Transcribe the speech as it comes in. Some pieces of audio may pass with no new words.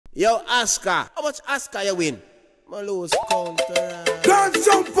Yo, Oscar. How much Oscar you win? My lose counter. Girls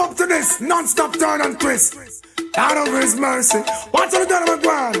jump up to this, non-stop turn and twist. Out of his mercy. What's on the done of my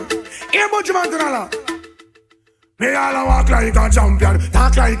ground? Here, Buju Banton. Me all a walk like a champion,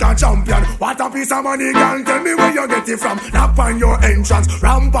 talk like a champion. What a piece of money, girl, tell me where you get it from. Knock on your entrance,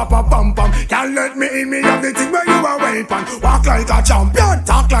 ram pa pa pam pam. Can't let me in, me have the thing where you are waiting. Walk like a champion,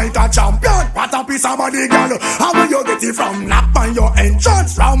 talk like a champion. What a piece of money, girl, how will you get it from? Knock on your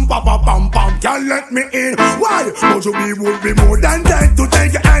entrance, ram pa pa pam pam. Can't let me in, why? Buju would be more than dead to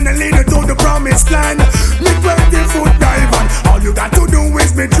take your hand and lead you to the promised land. Me 20-foot dive on, all you got to do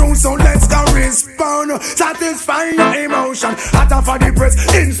is be true, so let's go respond. Satisfy your emotion, hotter for the press.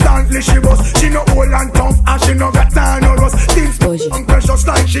 Instantly she was, she no old and tough, and she no got time no rust. Things precious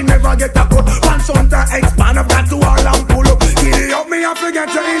like she never get a cut. Once on the expand up, got to all and pull up. Giddy up me, I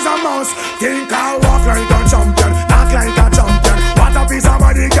forget you is a mouse. Think I walk like a champion, talk like a champion. What a piece of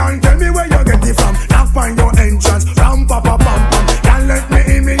body, can tell me where you get it from. Now find your entrance, ram pa pa pam pam. Can't let me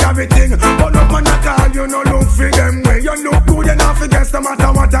in, me everything. But no man at all, you no look for them way. You look good enough against no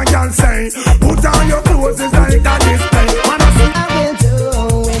matter what I can say. Put on your clothes, it's like that. I will do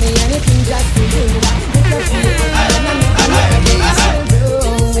anything just for you. I will do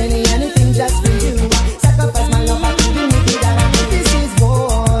anything just for you. Sacrifice my love, I can do it. This is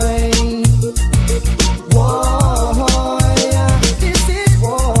boy. This is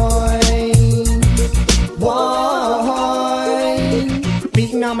boy.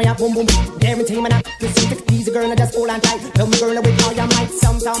 Beating on my boom boom. Guarantee man, easy girl, I just hold on tight. Love me girl with all your might.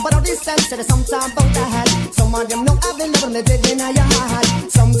 Sometime, but all this sense, sometime about the head. Some of them know I've been loving the dead in your heart.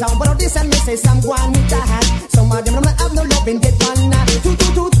 Sometime, but all this and me say some go on with the hat. Some of them know I've no loving dead one.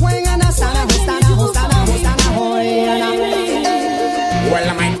 Twang and a stand, well,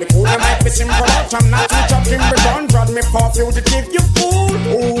 I might be cool, I might be simple, but I'm not too chopping, but don't drag me for fugitive, you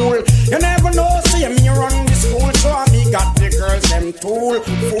fool. You never know, see me run the school, so me got the girls, them fool.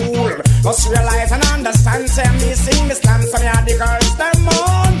 Just realize and understand, say me sing this dance, so me had the girls, them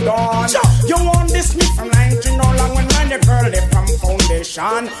on done. You want this me from 19 no long when the girl they from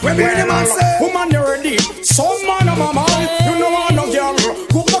foundation. When the man say, woman you ready, some man of my man, you know I no girl,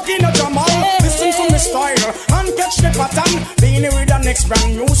 who fuck in a jamal, listen to me style, and catch the pattern, Beenie with the next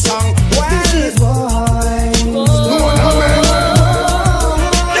brand new song. Well, this is boy.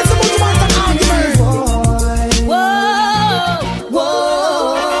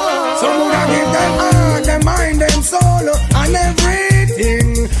 Solo and everything,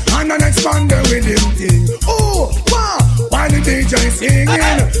 and an expander with him thing. Oh, wow, why the DJ singing?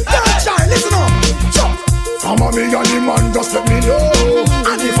 That child, listen up. Some of me and the man just let me know.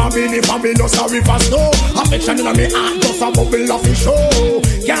 And if I be no sorry for snow. Affection in me heart just a bubble of the show.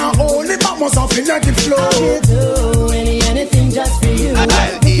 Can't hold it but must have to let it flow. I will do anything just for you.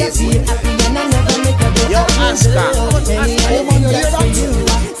 Make you feel happy and I never make a break. Yo, Oscar. Anything just for you.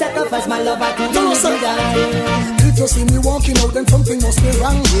 Sacrifice my love, I can do it. If you see me walking out, then something must be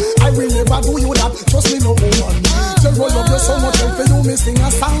wrong. I will never do you that, trust me no one. Tell you love you so much, and for you me sing a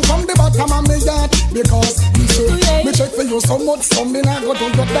song from the bottom of my heart. Because me say, me check for you so much, so me not go to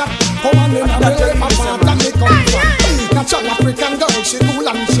get that. Come on in and me life apart and me come from. Natural African girl, she cool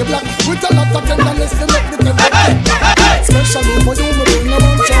and she black. With a lot of tenderness to make me tell you. Especially for you, me bring a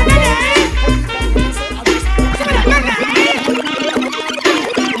bunch of love.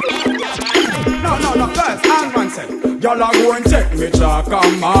 No, girls, and man said, y'all are going to take me chalk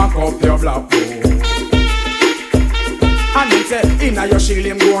and mark up your black book. And he said, inna your shield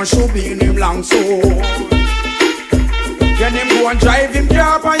him go and shoot in him long so. Then him go and drive him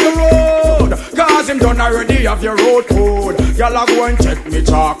car on your road. Cause him done already have your road code. Y'all are going to take me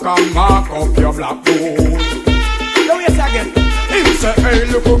chalk and mark up your black book. Now yes again. Him say, hey,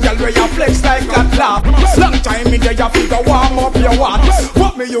 look who girl where you flex like a clap. Long time me there you figure warm up your what.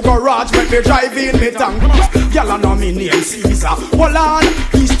 What me you go raj, make me drive in me tank. Girl I know me name Caesar. Hold on,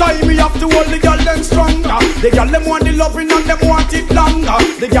 this time me have to hold the girl them stronger. The girl them want the loving and them want it longer.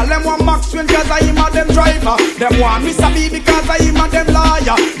 The girl them want Maxwell cause I am a them driver. Them want Mr. B because I am a them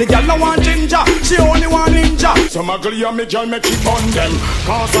liar. The girl no want ginger, she only want ninja. Some ugly and me girl make it on them.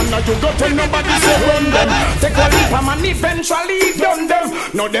 Cause I know you go tell nobody say run them. Take a leap and man eventually done them.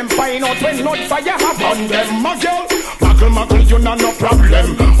 Now them find out when not fire have on them. My girl, muggle, you know no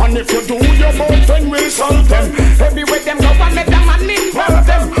problem. And if you do, your boyfriend will solve them. Everywhere them go and let them and involve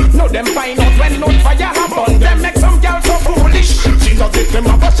them. Now them find out when not fire have on them. Make some girls so foolish. She does it them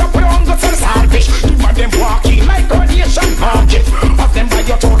a brush up her own guts and selfish. Give them walking like radiation market. Of them by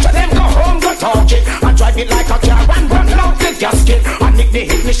your torture, them go home, go talk it. And drive it like a car and run out the gasket. And if the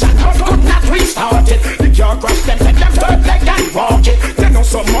ignition could not restart it. The car crash them, let them turn leg and walk it. They know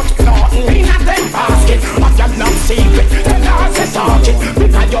so much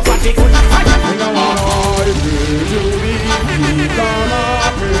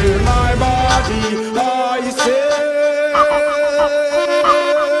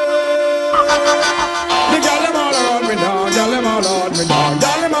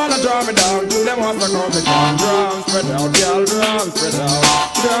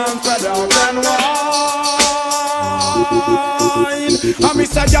And me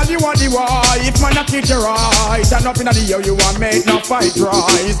say, girl, you are the wife, man, I treat you right. And up in the year, you want make no fight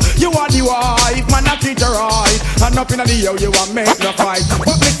rise. You are the wife, man, I treat you right. And up in the year, you want make no fight.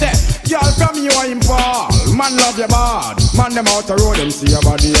 But me say, girl, from you are impal. Man, love you bad. Man, them out the road, them see your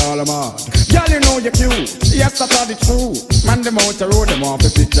body all mad. Girl, you know you're cute. Yes, that's all the truth. Man, them out the road, them off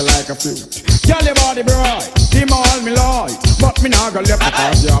the picture like a fruit. Girl, your body bright. Him all me light. But me not gonna left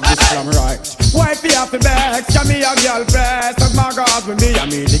because you have this slam right. Wife, you have to vex. Can me a girl press. As my girls with me, I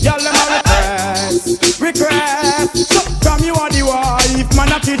mean the girl them a request. So from you are the wife,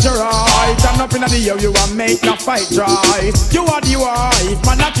 man, I teach you right. And up in the year, you want make no fight right. You are the wife,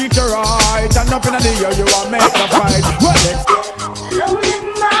 man, I teach you right. And up in the year, you want make no fight. Well, lonely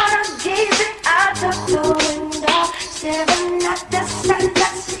man gazing out of the window, staring at the sun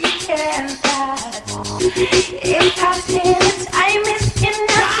that she can't hide. If I feel it, I miss in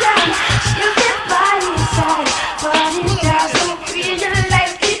the sun. She'll get by his side, but it doesn't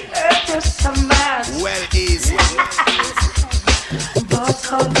realize the earth is so much. Well, easy. But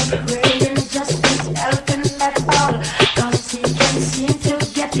all the praying just isn't helping at all, 'cause he can't seem to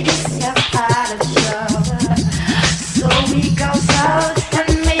get himself out of trouble. So he goes out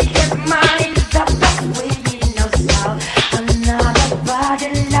and make his mind the best way he knows how. Another body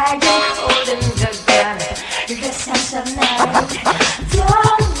lying, holding the gun, the sense of night.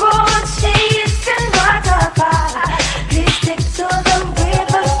 Don't go chasing waterfall. Please stick to the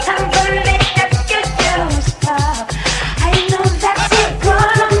river and believe that you don't stop. I know that you're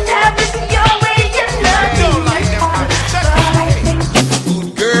gonna never see your way, you know. But I think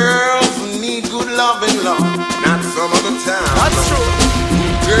Good girls need good loving, love, not some other time. That's true.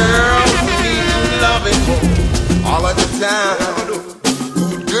 Good girls need good loving all of the time.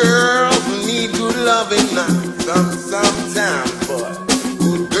 Good girls need good loving, not sometimes, but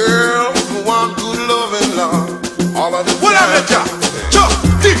good girls want good loving, love all of the time. Well, I'm the job.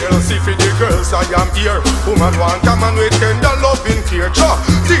 TLC for the girls I am here. Woman want a man with tender loving care.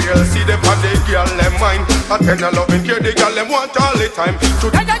 TLC them and the girl them mind. A tender loving care the girl them want all the time.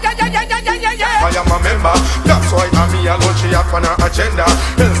 I am a member. That's why I'm here alone. She have on her agenda.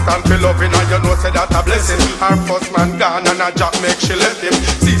 Instant for loving and you know say that a blessing. Her first man gone and a job make she left him.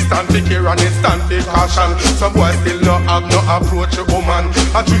 See stand for care and instant for caution. Some boys still not have no approach to woman.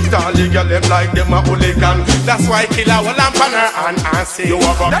 I treat all the girl them like them a hooligan. That's why Killa will lamp on her and say you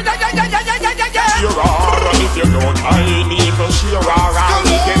have a if you don't I need to share her.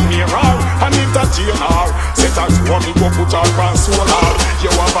 Get me wrong and if that you are set as one go put her on solar.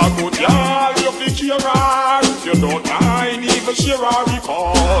 You have a good girl, you be care. If you don't I need to share her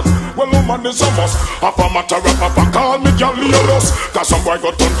because well woman is a must. Half a matter of papa call me girl Leonos. Cause some boy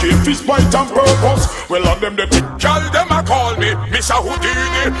got on keep his bite on purpose. Well on them the big girl them a call me Mr.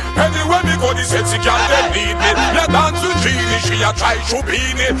 Houdini. Anywhere me go the sexy girl they need me. Yeah dance with Beenie, she a try to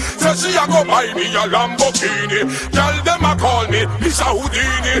Beenie. Say she a go buy me a Lamborghini. Girl them a call me Mr.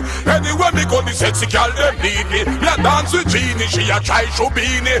 Houdini. Anywhere me go the sexy girl them need me. Yeah dance with Beenie, she a try to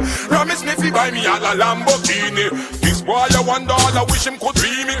Beenie. Promise me fi buy me a Lamborghini. This boy a $1, I wish him could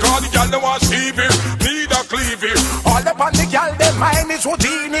be me. Cause the girl them want Stevie, need a cleavy. All the pan the girl them mind is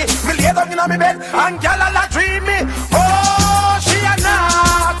Houdini. Me lay down inna me bed and girl a la dream me. Oh she a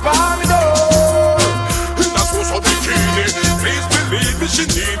knock for me door. So bikini, please believe me, she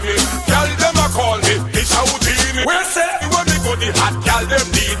need me. Girl them a call me, it's a Houdini. Where say when me go the hot girl them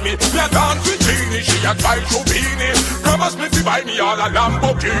need me. Me a dance with Beenie, she a try to Beenie. Promise me to buy me all a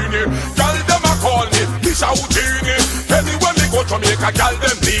Lamborghini. Girl them a call me, it's a Houdini. Anywhere me go Jamaica, girl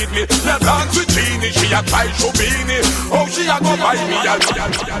them need me. Me a dance with Beenie, she a try to Beenie. Oh she a go buy me a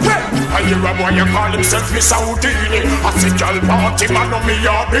I hear a boy you call himself Miss Houdini. I see girl party man on me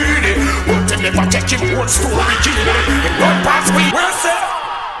a Beenie. But they never take him old story. Run past me. Where say?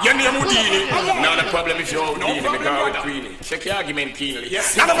 Your name Houdini. Not a problem if you're Houdini, me girl with Queenie. Check your argument keenly.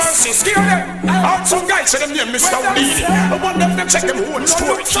 Yes. Not a mercy, steal them. All some guys say them name Mr. Houdini. I want them to check them own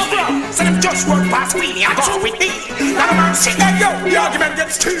story. Say them just run past Queenie and go with me. Not a mercy. Hey yo, the argument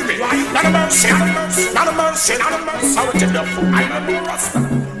gets to me. Not a mercy, not a mercy, not a mercy, not a mercy. I will tell the fool I'm a Rasta.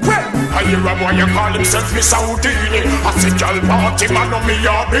 I hear a boy you call himself Mr. Houdini. I see girl party man on me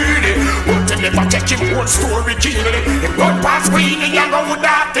a Beenie. But they never take him own story keenly. Him run past Queenie and go with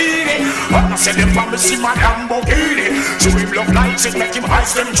that Beenie. I say them promise him a Lamborghini. So him love lights it make him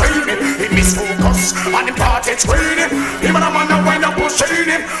eyes them dreamy. He misfocus and him party screening. Him and a man a wind up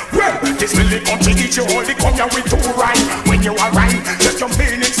pushing him. Well, this little country teach you only come here with two rhyme. When you are rhyme, just your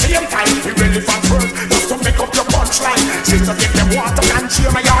meaning same time. Irrelevant words just to make up your punchline. Since I get them water and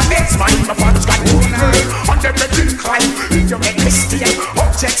cheer my yard next mine. My father's got one girl on them they decline. If you make mistake,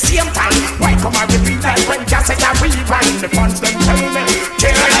 object same time. Why come I repeat like when just say I rewind? The funds them tell me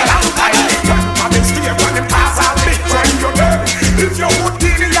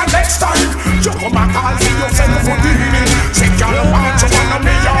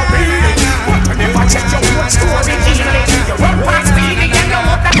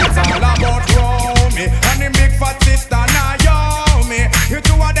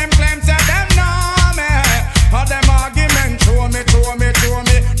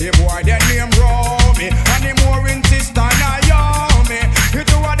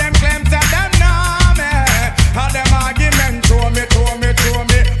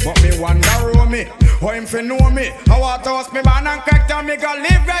fi know me. I want to host me man and crack down me go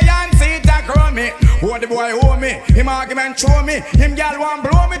live where and see it a grow me. Who the boy owe me? Him argument show me. Him gal want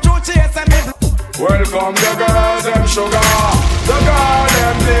blow me to chase and me. Welcome the girls, them sugar. The girl,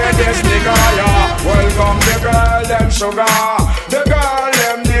 them need this nigga, yeah. Welcome the girl, them sugar. The girl,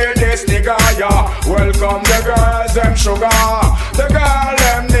 them need this nigga, yeah. Welcome the girls, them sugar. The girl,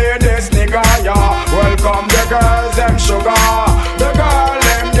 them need this nigga, yeah. Welcome the girls, them sugar. The girl,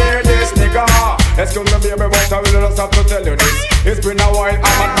 them need this nigga. Excuse me, baby, but I really just have to tell you this. It's been a while, I'm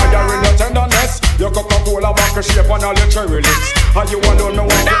admiring your tenderness. Your Coca-Cola back a shape and all your cherry lips. And you alone know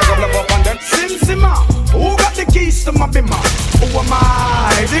what to love up and then Sim Simma, who got the keys to my bimmer? Who am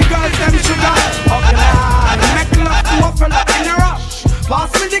I? The girls, them sugar. Up the line, make love to a fella in a rush.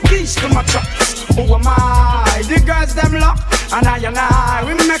 Pass me the keys to my trucks. Who am I? The girls, them lock. And I,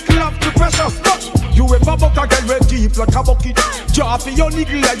 we make love to precious. You ever buck a girl with deep like a bucket? Draw for your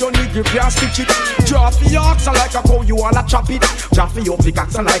niggle like your niggle can't stitch it. Draw for your oxen like a cow, you wanna chop it. Draw for your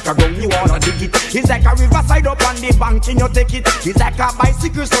pickaxe like a gun, you wanna dig it. It's like a riverside up on the bank and you take it. It's like a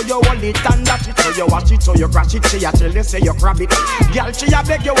bicycle so you hold it and dash it. So you watch it, so you crash it. She a tell you say you grab it. Girl, she a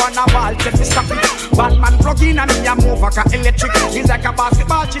beg you wanna ball, take me stop it. Batman plug in and me a move like a electric. It's like a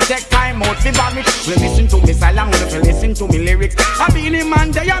basketball, she take time out to vomit. We listen to me silent, we listen to me lyrics. I Beenie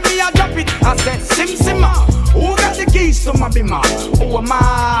man, they and me a drop it. I said Sim Simma, who got the keys to my bimmer? Who am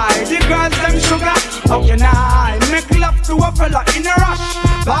I? The girls them sugar. How can I make love to a fella in a rush?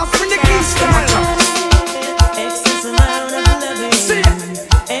 Pass me the keys to my truck. Excess amount of loving,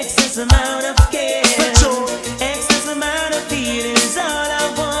 excess amount of care, excess amount of feelings. All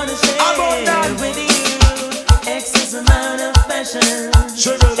I wanna share with you. Excess amount of passion,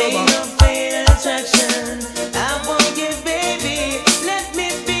 ain't no fatal attraction. I want you, baby. Let me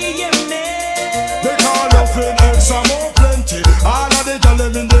be your man. They call loving extra more plenty. All of the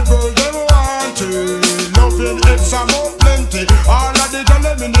girls in the world they want it. Loving extra more plenty. All of the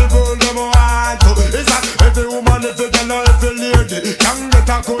girls in the world they want it. It's like every woman, every girl, every lady can get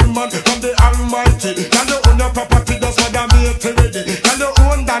a good man from the Almighty. Can you own your property just for the mate ready? Can you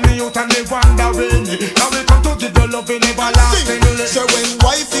own the youth and the wonder rainy? Now we come to give the loving everlasting. So when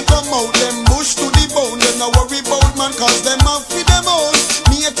wifey come out, them bush to the bone. Them no worry about man, cause them have for them own.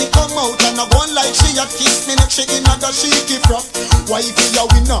 Matey come out and I go like she a kiss me next she in a the shaky frock. Wifey a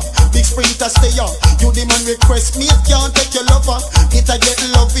winner, big sprinter stay on. You the man request, mate can't take your lover. It a get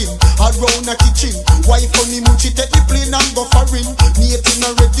loving, around the kitchen. Wife on the moochie take the plane and go foreign. Matey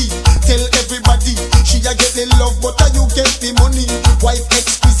not ready, tell everybody. She a get the love but you get the money. Wife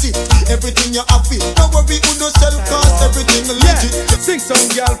exquisite, everything you have it. Don't worry who no sell cause everything legit. Sing some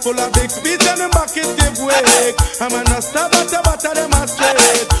girl full of big speech and them back it give way. I'm a star but them a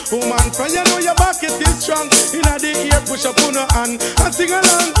straight. Woman from you know your bucket is strong. Inna the ear push up on her hand and sing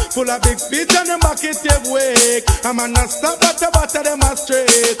along. Full of big speech and them back it give way. I'm a star but them a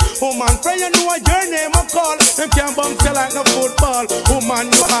straight. Woman from you know your name a call. Them can't bounce you like no football. Woman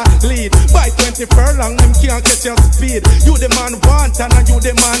you a lead. By 20 furlong them can't catch your speed. You the man want and you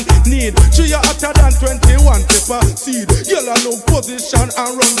the man need. She you hotter than 21 pepper seed. Yellow low position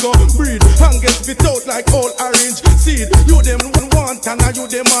and run go breed. And get spit out like old orange seed. You them want and you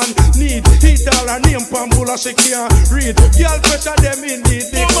the man need. Hit all her name Pambula she can't read. Girl pressure them in the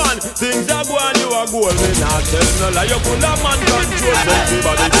dick. Woman, things are going you are gold. Me not tell no lie. You full of man control. Sexy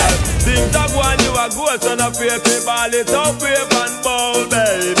body girl. Things are going you are gold. So no fear to ball it up brave and bold,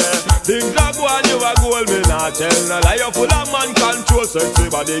 baby. Things are going you are gold. Me not tell no lie. You full of man control. Sexy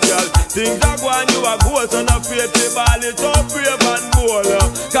body girl. Things are going you are gold. So no fear to ball it up brave and bold.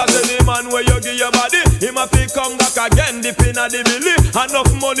 Cause any man where you give your body, him a fi come back again. Dip in a the belly.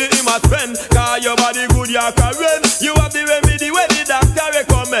 Enough money him a spend. Cause your body good you can rent. You have the remedy where the doctor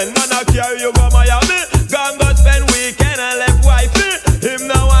recommend. Man a carry you go Miami. Gone go spend weekend and left wifey. Him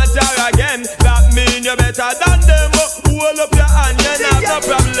now want her again. That mean you better than them. Hold up your hand, you not no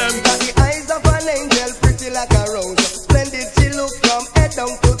problem. Got the eyes of an angel, pretty like a rose. Splendid she look from head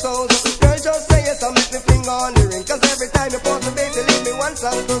down to toes. Girl just say yes and make me finger on the ring. Cause every time you pause the baby leave me one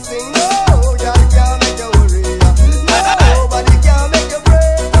song to sing. No, girl can't make you worry. Nobody can't make you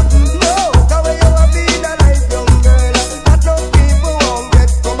break. No, cause when you a being a nice young girl, that no people won't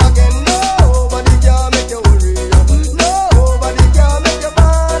get come again. Nobody can't make you worry. Nobody can't make you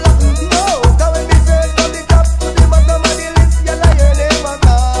fall. No, cause when me search from the top to the bottom of the list, you lie your name a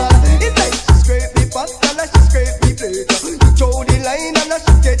call. It's like she scrape the pot and she scrape the plate. You throw the line and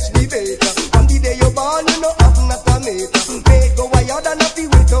she catch the bait. From the day you born, you know have not a mate. Make go wild and have to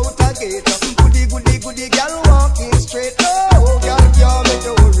wait out a gate. Goody girl walking straight. Oh, girl can't make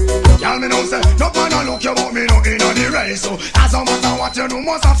you worry. Y'all me know say, no man a look you but me no in on the race. So as Cause no matter what you do,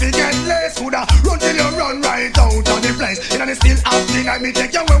 must have to get less. Coulda run till you run right out of the place. You know they still acting like me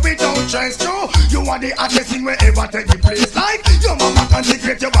take you away without stress. True, you are the hottest in wherever take the place. Like your mama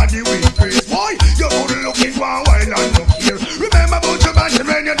consecrate your body with praise. Boy, you good looking for a while and look here. Remember about your band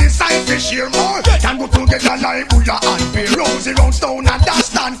when you decide to share more. Can go together like Buju and Beenie. Rosy round stone and that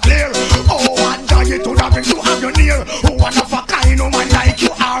stand clear. Oh, one day it would have been to have you near. Oh, one of a kind, no man like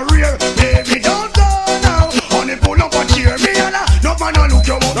you are rare. Baby, don't go now. Only pull up and cheer me, Anna. No man no look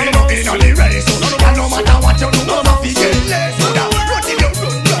you up in the race. And no matter what you do, no man be get less. Run till you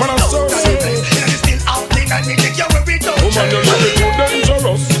run, you're out of the place. And you still out in and you take your way without change. Woman, you're really too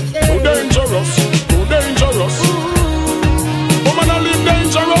dangerous. Too dangerous. Too dangerous. Woman, I live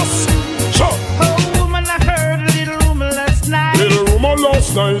dangerous. Sure. Oh, woman, I heard a little rumor last night. Little rumor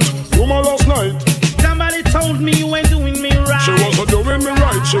last night. Rumor last night. Somebody told me you ain't doing me right. She wasn't doing me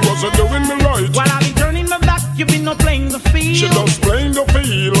right. She wasn't doing me right. While I've been turning my back, you've been not playing the field. She just playing the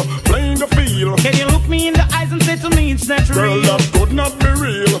field. Playing the field. Can you look me in the eyes and say to me it's not Girl, real? that could not be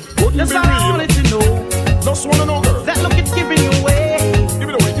real. Couldn't That's be all I real. wanted to know. Just wanna know, girl. That look it's giving you away. Give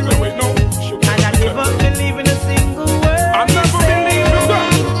it away, give it away. No. And I never believe in a single word. I never believe in that.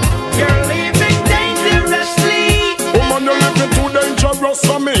 You're living dangerously. Woman, you're living too dangerous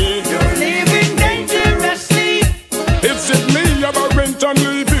for me. You're living dangerously. Is it me about rent and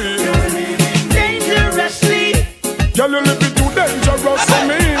leaving? You're living dangerously. Girl, you living too dangerous for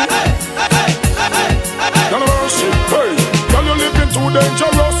me. Girl, mercy, hey. Girl, you living too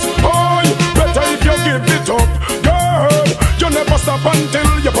dangerous. Oh, better if you give it up. Girl, you never stop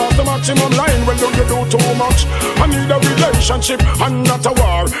until you pass the maximum line. Well, don't you do too much? I need a relationship and not a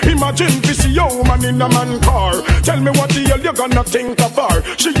war. Imagine this woman in a man car. Tell me what the hell you gonna think of her.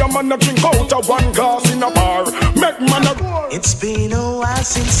 She a man a drink out of one glass in a bar. Make man a... It's been a while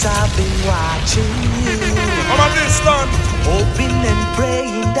since I've been watching you. Come on this time. Hoping and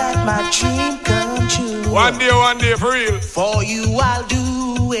praying that my dream come true. One day for real. For you I'll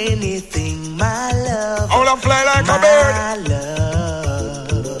do anything, my love. I wanna fly like a bird. My love.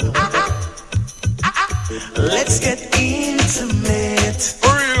 Let's get intimate.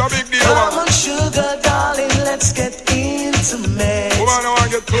 For real, a big deal. Come on, sugar darling, let's get intimate. Woman, I wanna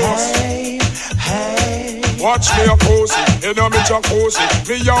get close. Hey, hey. Watch me a cozy, you know me jacuzzi.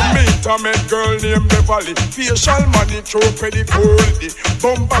 Me a meet a met girl named Beverly. Facial manicure, pedicure.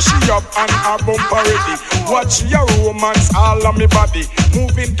 Bumper she up and a bumper ready. Watch your romance all on me body.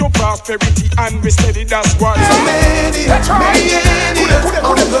 Moving to prosperity and be steady, that's what. Many, That's right.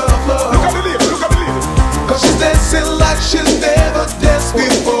 on the floor. Look at the lady, look at the lady. Cause she's dancing like she's never danced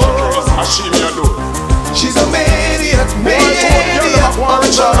before. I see me a do. She's a maniac, Boy, maniac on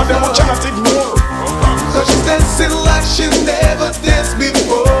the and them floor. cannot ignore. Cause she's dancing like she's never danced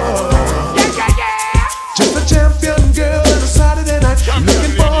before. Just a champion girl on a Saturday night,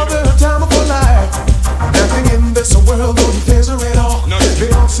 looking for the time of her life. Nothing in this world won't phase her at all. They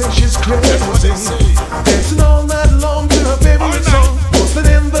all say she's crazy, dancing all night long to her favorite song, posted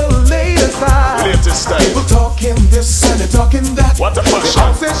in the latest style. People talking this and they're talking that. What the fuck? They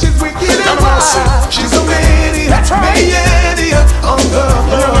all say she's wicked and wild. She's a maniac, maniac on the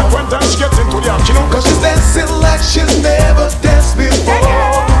floor. When she gets into the action, Cause she's dancing like she's never danced before.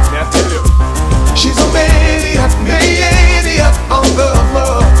 I tell you. She's a maniac, maniac on the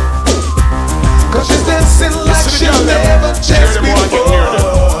floor. Cause she's dancing like she's never danced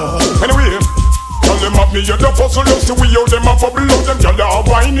before. Anyway, tell them up me, you're the puzzle, just the way how them a bubble out. Them tell the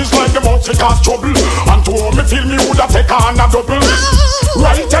wine is like the mouth, it cause trouble. And to all me feel me woulda take on a double.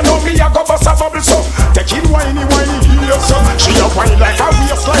 Right, I know me a go bust a bubble, so take it whiny, whiny here, so she a wine like a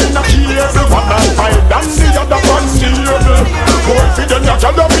waistline a cable. One man fight and the other one stable. Boy, fi them ya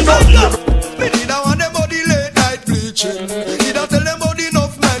tell them me no able. Me need a want them body late night bleaching. Need a tell them body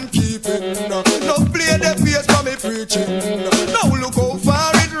enough man keeping. No play the face for me preaching. Now look how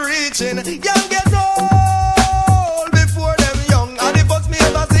far it reaching. Young get old before them young. And the first me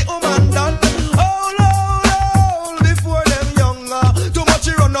ever see woman done. Old before them young. Too much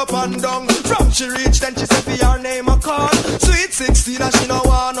she run up and down. From she reach then she say for her name a call. Sweet 16 and she no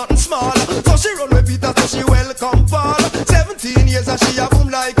want nothing small. So she run with Peter so she welcome Paul. 17 years and she a boom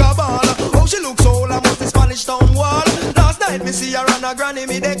like a ball. Oh she looks old and must be Spanish town wall. Last night me see her and her granny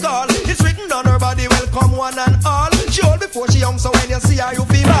me they call. It's written on her body welcome one and all. She old before she young so when you see her you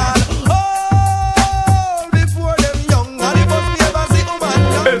feel bad. Old before them young and the first me ever see woman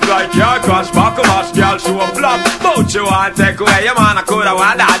young. It's like your crush, back a mash, girl, show a flop. Don't you want take away your man, I coulda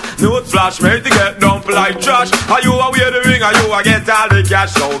want that. Nude flash, made to get dumped like trash. Are you a wear the ring, are you a get all the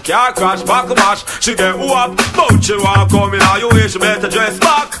cash? So car crash, back a mash, she get whoop. Don't you want come in, are you wish you better dress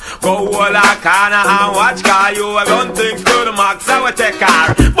back? Go all a corner and watch car. You a gun things to the max, I will take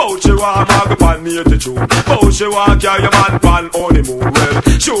car. Bout you want mag pan me to chew. Bout you want carry your man pan honeymoon. Well,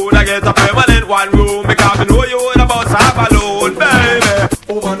 should I get a permanent one room? Because you know you in the bus half alone, baby.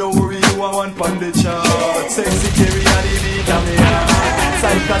 Oh man, don't worry, you are one pan the chart. Sexy carry and the beat of me heart.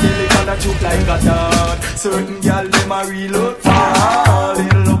 Psychedelic and a choke like a dart. Certain gal them a real look fall.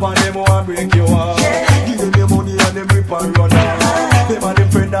 Little love and them want break your heart. Give them your money and them rip and run out. Them and them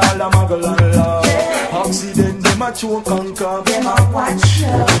friend all a muggle and laugh. Accident them a choke and cough. Them a watch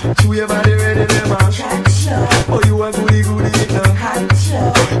you. To your body ready them a catch you. Oh you a goody goody now. Catch you.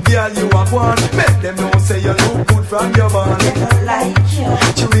 Girl you a one. Make them know say you look good from your band. They don't like you.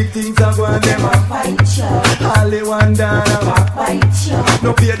 Chewy things are going them a fight you. all they want down a backbite you.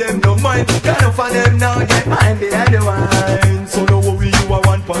 no pay them no mind. Kind of for them now get mine behind the wine. So no worry you are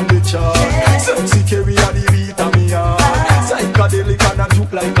one pon the chart. Sexy carry a the beat of me heart. Psychedelic and a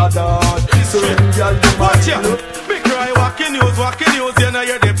juke like a dart. So girl you watch ya. Big cry walking news, you know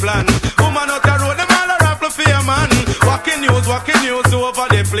you're the plan. Woman out the road, them all a raffle for your man. Walking news over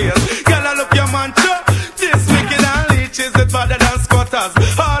the place. Girl I look your man too. This wicked and leeches is better than squatters.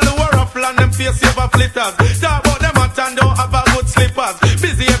 All who are up and them face over flitters. Talk about them at and don't have a good slippers.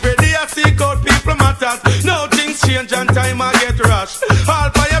 Busy every day I seek out people matters. Now things change and time I get rushed. All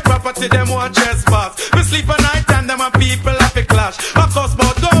for your property them want trespass. We sleep at night and them a people have a clash. Of course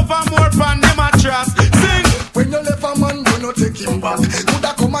but over more pan them a trust. Sing. When you left a man you no take him back.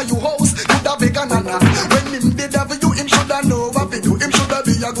 Coulda come a you house, coulda beg a nana. When him did have you, him shoulda know what to do. Him shoulda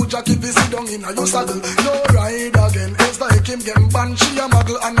be a good jacket if he sit down in a your saddle. No ride again, it's like him get banned. She a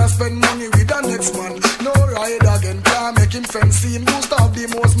muggle and a spend money with the next man. No ride again, can't make him fancy him. Used to have the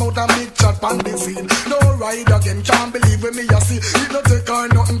most mouth and big chat pan the scene. No ride again, can't believe when me a see. It no take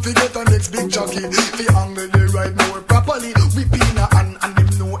her nothing to get the next big jockey. Fi angle the ride more properly. We pina and him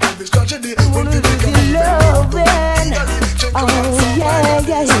know every tragedy. When we make a loving. Oh yeah,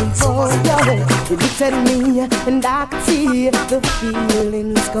 you looked at me and I could see the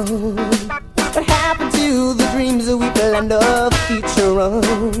feelings gone. What happened to the dreams that we planned a future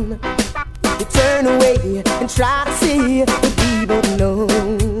on? You turn away and try to see what people know.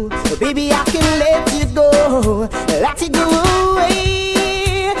 But baby, I can let you go, let you go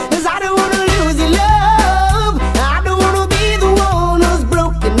away. 'Cause I don't wanna lose your love. I don't wanna be the one who's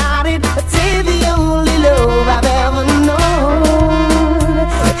broken hearted. It's the only love I've ever known.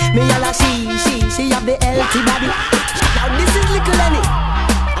 Me and a she have the healthy body. Now this is little Lenny,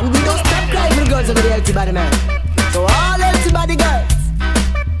 and we don't stop crying for the girls over the healthy body, man. So all healthy body girls,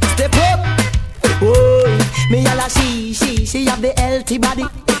 step up. Oh, me and a she have the healthy body.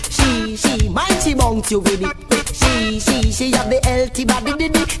 She, mighty bounce you with it. She have the healthy body,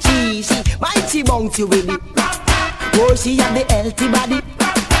 did it. She, mighty bounce you with it. Oh, she have the healthy body.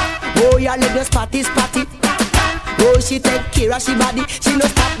 Oh, your little spotty. Oh, she take care of she body. She no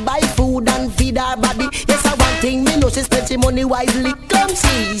stop buy food and feed her body. Yes, I one thing me know she spend she money wisely. Come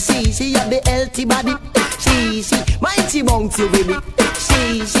she have the healthy body. She, mighty bounce you with it.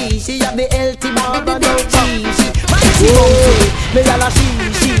 She have the healthy body. She, mighty bounce you. Me all a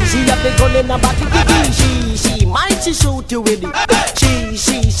she have the gun in her body. She, mighty shoot you with it.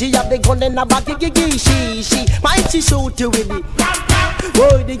 She have the gun in her body. She, mighty shoot you with it.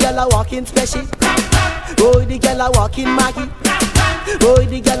 Oh, the girl a walking special. Oh, the girl a walking Maggie. Oh,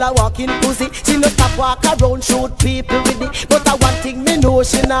 the girl a walking pussy. She no stop walk around shoot people with it. But I one thing me know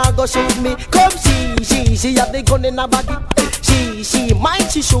she nah go shoot me. Come she have the gun in her body. She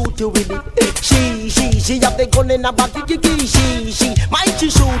mighty shoot you with it. She have the gun in her body. She mighty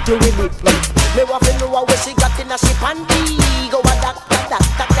shoot you with it. Me want to know what she got in her she panty. Go a that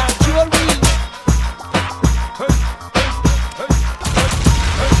jewelry.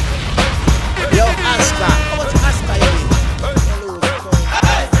 Yo, Aska, how much Aska you need?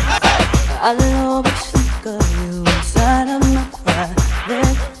 I always think of you inside of my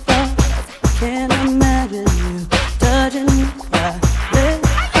private thoughts. Can't imagine you touching my private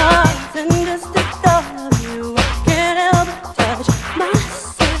heart. And just the thought of you, I can't help but touch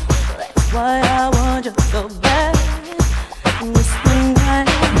myself. That's why I want you so bad. And this one night,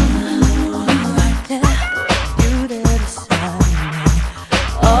 right there, you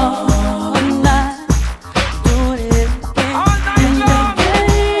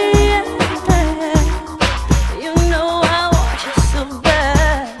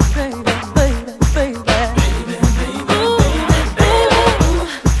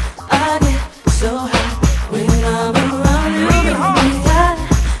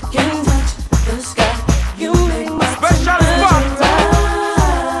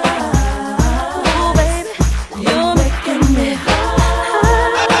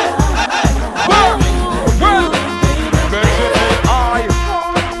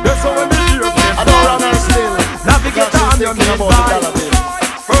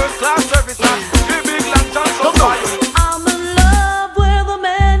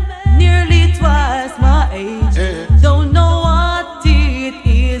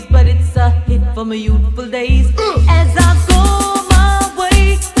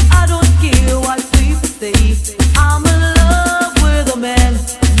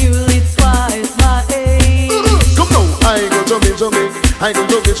I go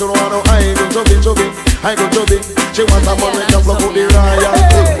chubby, she wanna I go chubby, chubby. I go chubby. She want a man with a block of the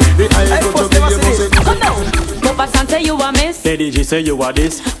royalty. The I go chubby, you must say. Come now. Papa San say you a miss. Lady G say you are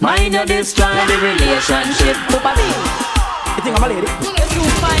this. Mind you destroy the relationship. Papa B. You think I'm a lady? You're too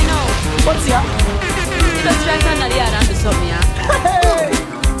fine now. What's here? You just try to turn the other and do something, yeah? Hey,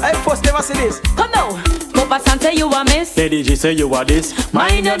 I first never see this. Come now. Papa San say you a miss. Lady G say you are this.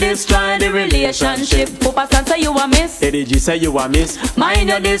 Mind you destroy the relationship. Papa San say you a miss. Lady G say you are miss. Mind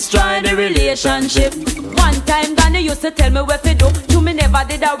you destroy the relationship. One time Danny used to tell me what to do. You me never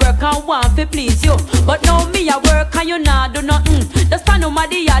did a work and want to please you. But now me a work and you not do nothing. Just stand on my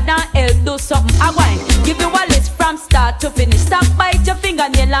yard and help do something. I want give you a list from start to finish. Stop bite your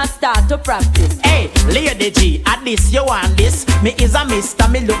fingernail and start to practice. Hey, Lady G, at this you want this. Me is a mister,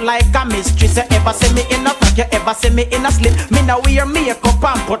 me look like a mistress. You ever see me in a frock, you ever see me in a slip. Me now wear makeup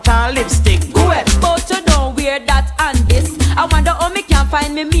and put on lipstick. Go ahead, but you don't wear that and this. I wonder how me can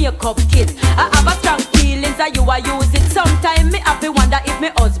find me makeup kit. I have a strong feelings that you are use it. Sometimes me have to wonder if me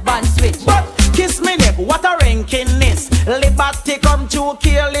husband switch. But kiss me neck, what a rankiness. Liberty come to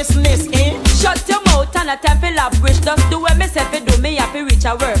carelessness, eh? Shut your mouth and a temple lavish. Just do what me say fi do, me happy reach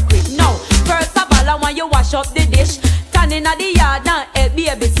a work quick. Now, first of all I want you wash up the dish. Stand in the yard and help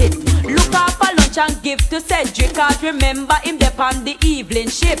baby sit. Look out for lunch and give to Cedric. Cause remember him dep on the evening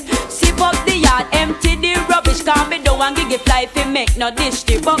shift. Sweep up the yard, empty the rubbish. Calm me down and give it life and make no dish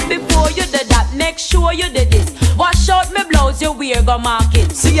tip. But before you do that, make sure you do this. Wash out me blouse, you wear go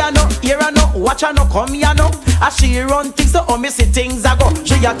market. See I know, hear I know, watch I know, come here know. As she run things so me see things I go.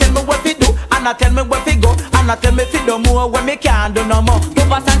 She a tell me what fi do, and I tell me where fi go. And I tell me fi do more when me can't do no more.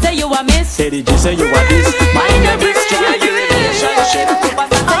 Papa San say you a miss. Lady G say you are this. Mind your destroy the relationship. Papa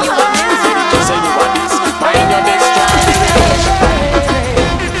San say you a miss. Lady G say you are this. Mind your destroy the relationship.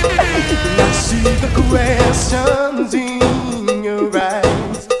 I see the questions in your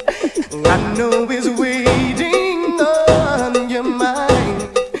eyes. I know it's waiting on your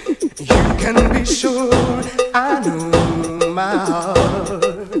mind. You can be sure I know my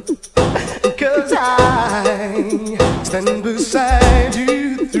heart. 'Cause I stand beside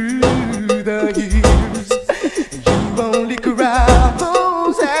you through the years. You only cry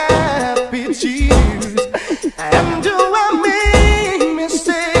those happy tears. And do I make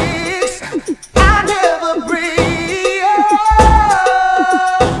mistakes? I never break.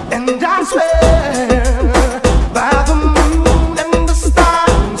 And I swear by the moon and the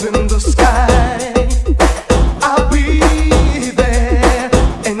stars in the sky, I'll be there.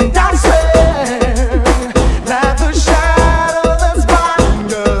 And I swear like the shadow that's by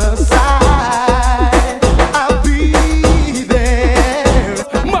your side, I'll be there.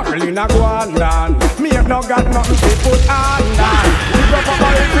 Marlena go on down. Me have no got nothing to put on down. Pick up a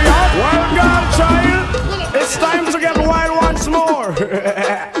body for you. Well, girl, child, it's time to get wild once more.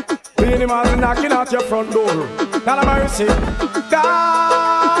 Beenie man knocking at your front door. Not a mercy.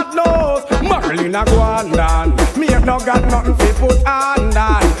 God knows. Marlena go on down. Me have no got nothing to put on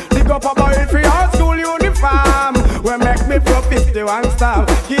down. Pick up a body for your school uniform. Well, make me for 51 stamp.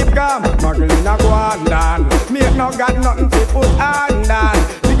 Keep calm. Marlena go on down. Me have no got nothing to put on down.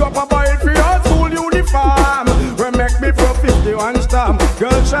 Pick up a body for your school uniform. Well, make me for 51 stamp.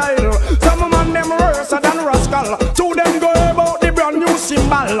 Girl child, some man them worse than rascal. Two them go about the brand new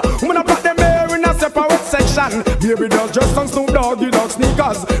symbol. When I put them there in a separate section. Baby does just on Snoop Doggy Dog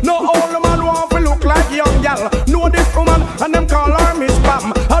sneakers. No all the man want to look like young gal. Know this woman and them call her Miss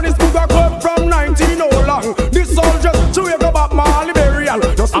Pam. And this book a club from 19 oh long. This soldier to wake up at Mali burial.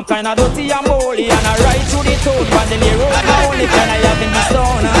 Just I'm kinda dirty and moldy and I ride through the town. Bandolero is my only friend I have in this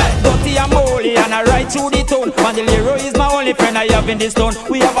town. Dirty and moldy and I ride through the town. Bandolero is my only friend I have in this town.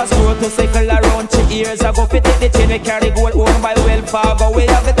 We have a screw to cycle around 3 years ago. Fit the chain, we carry gold owned by Well Fargo. We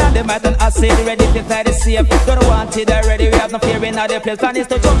have the dynamite and acid ready to fly the safe. Don't want it already, we have no fear in other place. Plan is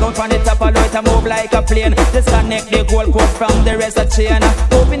to jump out from the top of it and move like a plane. Disconnect the gold cord from the rest of chain.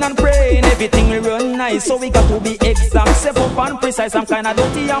 Hoping and praying everything will run nice. So we got to be exact, safe up and precise. I'm kinda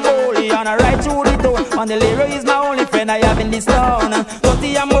dirty and moldy and I ride through the town. Bandolero is my only friend I have in this town.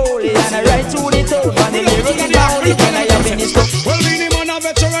 Dirty and moldy and I ride through the town. Bandolero is my only friend I have in this town. well, Beenie man a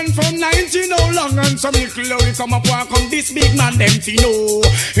veteran from 19 oh long. And some little we come up and come this big man them to know.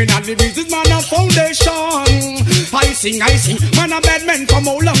 In all the business man a foundation. I sing, man a bad man from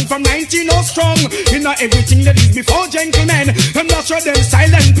how long? From 19 oh strong. In everything that is before gentlemen. I'm not sure them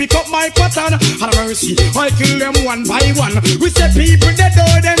silent, pick up my pattern. Have mercy, I kill them one by one. We say people that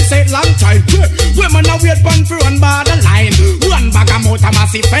know them say long time. Women a wait pon for run borderline. Run back a mouth a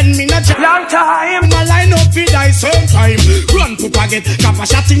massive friend me no long time. My line up fi die same time. Run pupa get cap a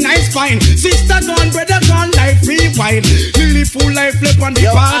shot in nice spine. Sister gone, brother gone, life free wine. Lily full life flip on the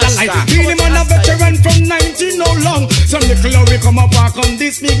borderline. Beenie man a veteran from 90 no long. Some little we come up walk on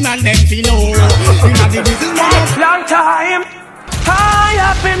this big man them fi know. Inna the business long time. I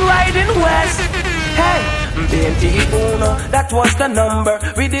have been riding west. Hey, Beenie Uno, that was the number.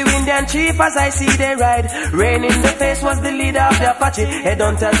 With the wind and chief as I see they ride. Rain in the face was the leader of the Apache.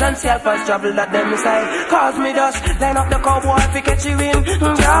 Headhunters and scalpers travel at them side. Cause me dust, line up the cowboy fi catch you in.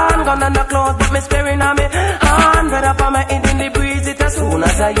 John gun on the clothes but me sparing on me. Hand red up on my head in the breeze. It as soon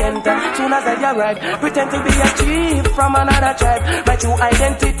as I enter, soon as I arrive. Pretend to be a chief from another tribe. My true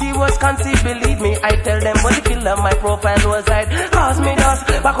identity was conceived, believe me. I tell them what the killer my profile was hide. Cause me dust,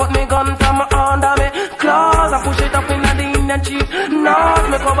 back out me gun from under me. Claws, I push it up in the Indian chief. North,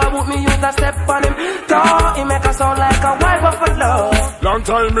 me cover boot me use a step on him. Thought he make a sound like a wife of a love. Long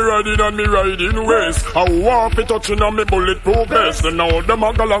time me riding and me riding waist. I walk it touching on me bulletproof vest. Then now them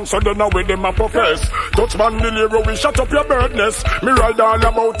a go long so then now with them a profess. Touch man the hero we shut up your bird nest. Me ride all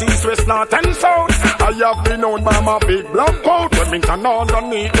about east, west, north and south. I have been known by my big black coat. When me turn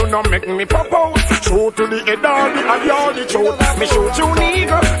underneath you not make me pop out. Shoot to the head all the eye all the throat. Me shoot you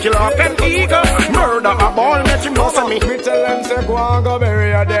nigga, kill off them eager. Murder a ball make him know so me. Me tell them say go and go bury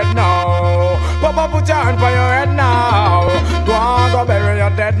your dead now. Papa put your hand for your head now. Go and go bury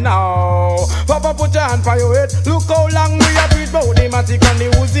your dead now. Papa put your hand for your head. Look how long we have been bout the matic and the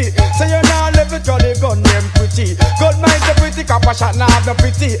Uzi. Say you now live it cause the gun them pretty. Good mind the pretty, copper shot now have the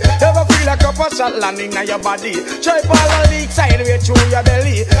pretty. Ever feel like a copper shot landing on your body? Try ball a leak sideways through your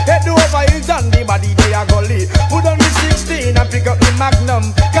belly. Head over heels on the body they are gully. Put on the 16 and pick up the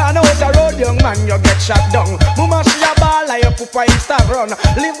magnum. Can't out the road young man you get shot down. Mama she a ball like a pupa insta run.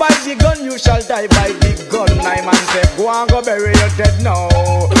 Live by the gun you shall die by the gun. I man say go and go bury your dead now.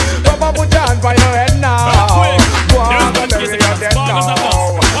 Papa put your hand by your head now. Go and go bury your dead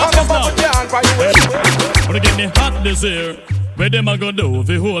now. Papa put your hand by your head. Wanna get me hot this year? Where them a go do if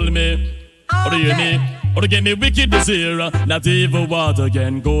you hold me? Or do you me? Or to get me wicked this year? Not even water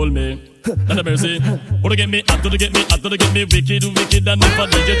can cool me. Not a mercy. Or to get me hot, to get me hot, to get me wicked, wicked. And if I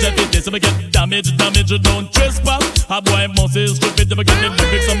DJ check it, this, if I get damage, don't trespass. A boy must is stupid, if I get the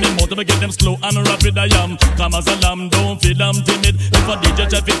lyrics on me mouth, if I get them slow and rapid, I am calm as a lamb, don't feel I'm timid. If I DJ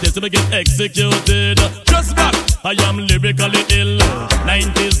check it, this, if I get executed, just back. I am lyrically ill.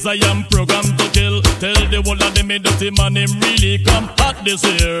 90's, I am programmed to kill. Tell the whole of them me dirty man, him really come hot this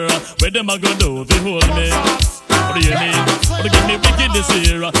year. Where them a go do if they hold me? What do you mean? What do you get me wicked this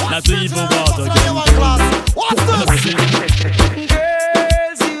year? Not even water can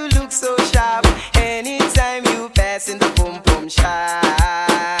Girls, you look so sharp. Anytime you pass in the boom boom shop.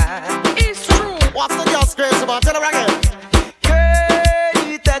 It's true. What's the girl's crazy about? Tell her again.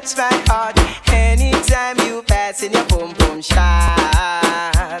 Girl, you touch my heart. Anytime you pass in your boom boom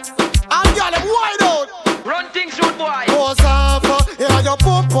shot. And girl, them wide out. Run things, rude boy. Pose off, yeah, your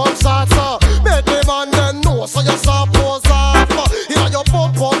boom boom shots. Make the man then know so you saw pose off. Yeah, your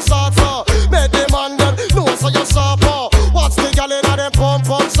boom boom shots. Make the man then know so you saw. What's the girl in them boom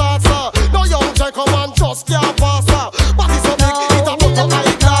boom shots? No young Jack come and just can't pass. But it's so big, it's a book of my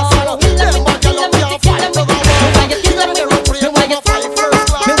class. Them man girl up here fight to the wall. You got me referee for the fight first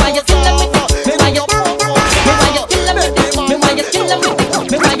class. Me why you kill them with the, me why you boom boom shots. Me why you kill them with the, me why you kill them with the,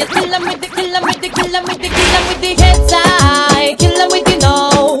 me why you kill them with the, kill them with the, kill them with the, kill them with the heads high, kill them with the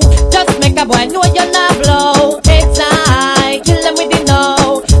no. Just make a boy know you're not blow. Heads high, kill them with the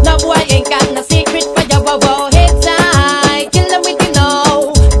no. No boy ain't got no secret for your wow. Heads high, kill them with the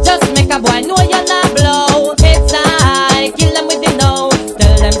no. Just make a boy know you're not blow. Heads high, kill them with the no.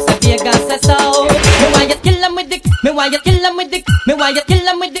 Tell them say Vegas say so. Me why you kill them with the, me why you kill them with the, me why you kill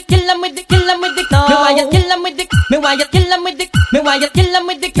them with the, kill them with the, kill them with the no. Me why you kill them with the, me why you kill them with the, me why you kill them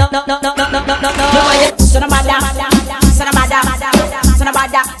with the no no no no no no no no. Me why you son of mother, son of mother, son of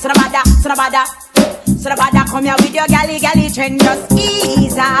mother, son of mother, son of mother. So the bada come here with your galley trend. Just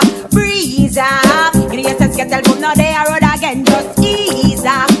ease up, breeze up. You know your get boom now they are road again. Just ease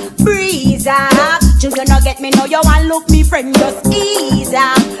up, breeze up. Children not get me now you want look me friend. Just ease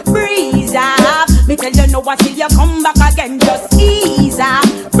up, breeze up. Me tell you no until you come back again. Just ease up,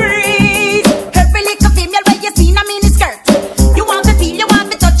 breeze. Every little female where you see a mini skirt. You want to feel, you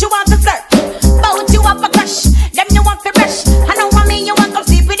want to touch, you want to flirt. Bout you up a crush, them you want to brush. I know what me you want come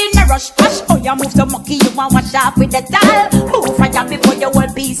sleep within a rush. Hush, oh you move so monkey, you want wash off with the towel. Move right up before you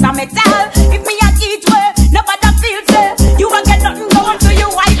will be some metal. If me a eat well, nobody feels it. You won't get nothing going to you.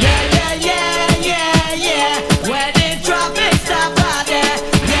 I yeah. Where the traffic stop out there.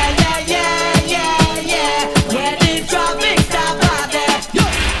 Yeah.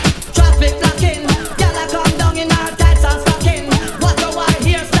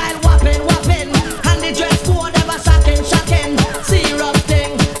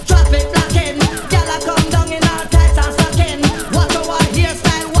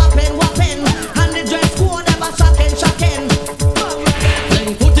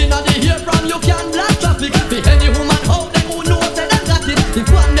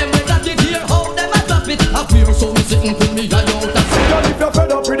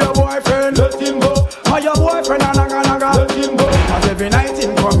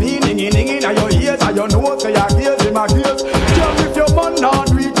 Ding in your ears, and you know say your gears in my gears. Girl, if your man not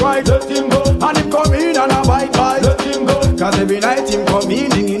do it right, let him go. And him come in and a bite, let him go. Cause every night him come in,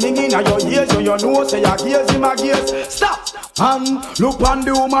 ding in your ears, so you know say your gears in my gears. Stop! And look on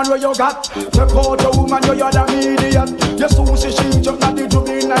the woman where you got. Take out the woman where you're the idiot. You soon see she just not the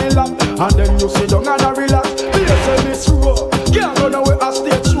juvenile lap. And then you sit down and relax. Here say this road, can't run away a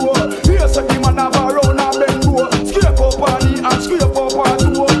stage show. Here say the man have a round and bend low. Scrape up on the and scrape up on the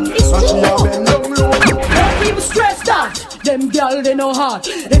wall. And she a bend down low. People stressed out. Them girl they know hard.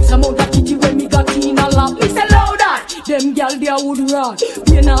 X amount of kitty when me got in a lap. Me say loud that. Them girl they a wood rod.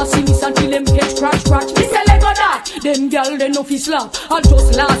 We not see this until them catch scratch. Me say Lego that. Them girl they know fi slap. I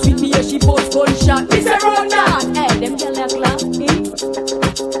just last with me she post gunshot. Me say run that. Hey, them girl they clap.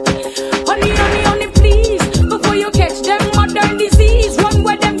 Honey, please. Before you catch them modern disease, run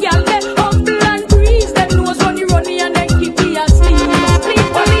where them girl they humble and breeze. Them nose runny and then kitty asleep. Please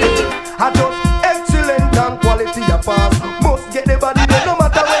believe. I just excellent and quality a pass. Must get the body there no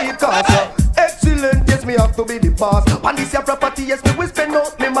matter where it costs. Excellent, yes me have to be the boss. And this your property, yes me will spend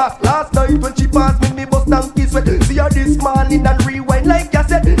out me mass. Last night when she passed me bust down kiss sweat. See her this morning and rewind like you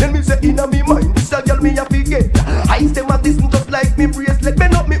said. Then me say inna me mind, this a girl me a forget. I them a this just like me bracelet.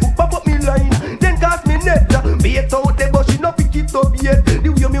 Bend up me up up me line, then cast me net. Bait out the but she no pick it up yet. The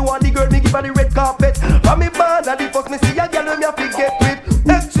way me want the girl, me give her the red carpet. From me band and the first me see a girl me a forget with.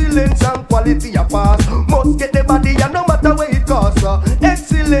 Excellence and quality a pass. Must get the body and no matter where it costs.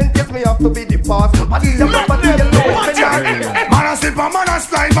 Excellent, yes me have to be the boss. But this a property you know it's man a slip a man a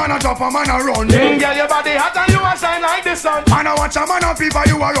slide, man a drop a man a run. Girl your body hot and you a shine like the sun. Man a watch a man a people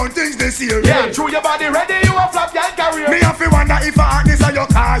you a run things this year. Yeah, true your body ready you a flop your career. Me have to wonder if a hot this a your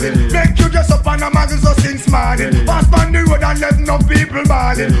calling. Make you dress up on a magazine so since morning. Pass on the road and let no people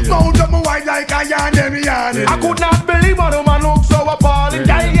balling. Mount up my white like a yarn them yarning. I could not believe what a man look so appalling.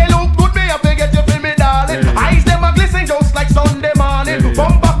 Girl you look good me have to get you for me darling. Eyes them a glisten just like Sunday morning.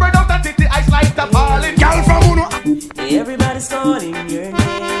 Bump up spread out and titty eyes like the falling. Girl from Uno. Everybody's calling your name.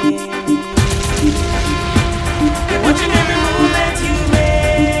 They're watching every move that you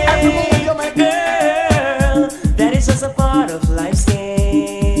make. Every move you make, girl. That is just a part of life's game.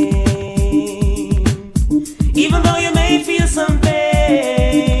 Even though you may feel some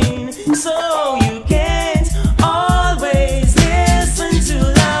pain, so you can't always listen to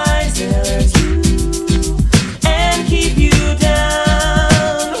lies that hurt you and keep you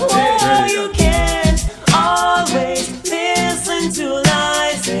down. Oh, you can't always listen to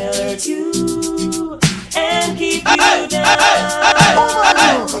lies that hurt you and keep you down.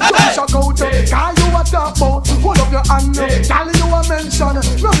 Don't shock out, call you a top out. Hold up your hand, call you a mention.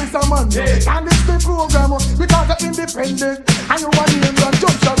 No Mr. Man, can this be program? Because you're independent and you want name run.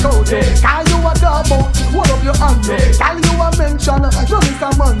 Don't shock out, call you a top out. Hold up your hand, call you a mention. No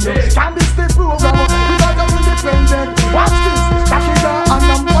Mr. Man, can this be program? Because you're independent. Watch this, that is a and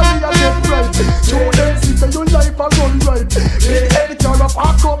I'm body a get right. Show them see that your life a run right. Big head girl a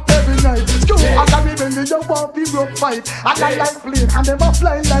park up every night. Skool, I got me when you want be rough fight. I like plane and them a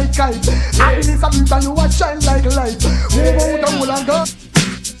fly like kite. And in this a beat and you a shine like light. Move out the whole and go.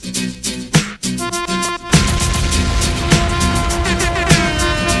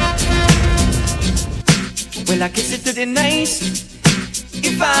 Well, I kiss it to the nice.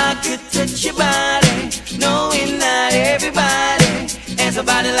 If I could touch your body, knowing not everybody has a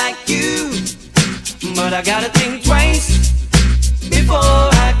body like you. But I gotta think twice before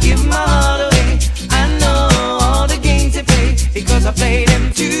I give my heart away. I know all the games they play because I play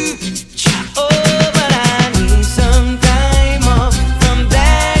them too. Oh, but I need some time off from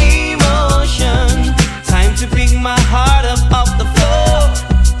that emotion. Time to pick my heart up off the floor.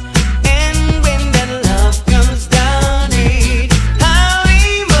 And when that love comes down, it how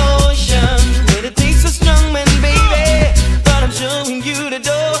emotion. But it takes a strong man, baby. But I'm showing you the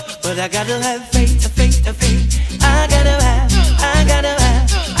door. But I gotta have faith, faith, faith. I gotta have faith.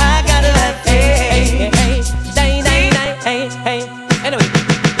 Hey. Anyway,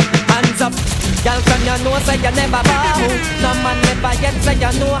 hands up. Girl, from you know say you never bow. No man never yet say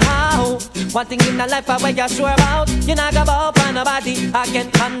you know how. One thing in the life where you're sure about, you not go bow for nobody again.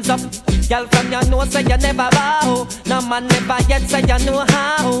 Hands up. Girl, from you know say you never bow. No man never yet say you know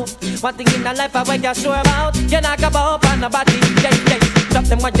how. One thing in the life where you're sure about, you not go bow for nobody. Yeah. Drop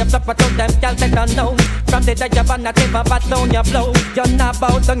them when you flop it out them, girl, take on down. From the day you're on the table, but down your blow. You're not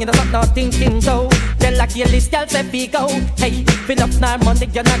bow down, you're not thinking so. Tell like you list, girl, say we go. Hey, fill up now money,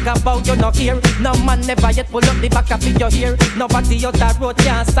 you're not gonna bow, you're not here. No man never yet pull up the back of your hair. Nobody out that road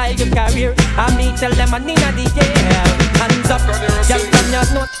can style your career. And me tell them I need the year. Hands up, girl, from your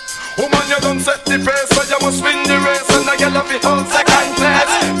note. Woman, you done set the pace, so you must win the race. And the girl of it hold second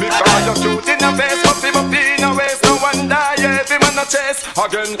place. Because face.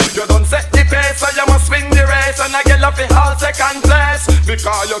 Again, you don't set the pace, so you must win the race. And I get off the all second place.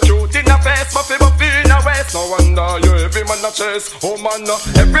 Because you're cute in the face, but people feel in the waist. No wonder you every man a chase. Oh man,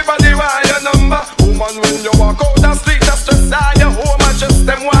 everybody want your number. Woman, when you walk out the street, that's just how you home and just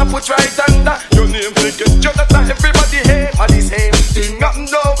them want put right under your name. Think it, you that everybody hate, and this hate thing nothing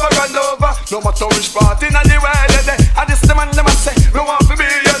over and over. No matter which part in the world, and this the man them a say, we want to be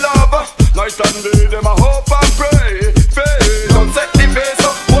your lover. Night and day, them a hope and pray. Faith, don't set the face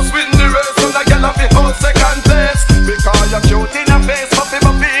up, must win the race. So the girl of the whole second place. Because you're cute in the face, but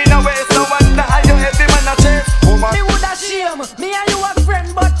people be in the waist. No wonder how you heavy man a chase. Me woulda shame, me and you a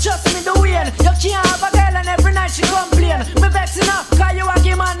friend, but trust me the way. You can't have a girl and every night she complain. Me vex enough, cause you a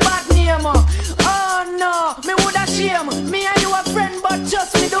give man bad name. Oh no, me woulda shame, me and you a friend, but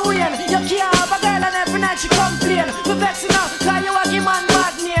trust me the way. You can't have a girl and every night she complain. Me vex enough, cause you a give man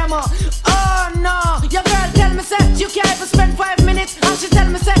bad name. Oh no, your girl tell me say you can't even spend 5 minutes, and she tell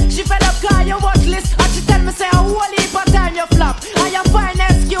me say she fed up cause you worthless, and she tell me say a whole heap of time you flop, and you find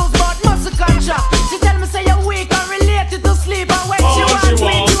excuse but muscle contract. She tell me say you're weak and related to sleep, and when she want to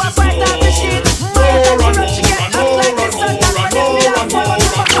eat you a bite out the sheet. She get up like this and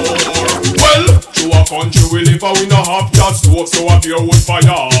well, to a country we live and we no have gas stove, so a beer wood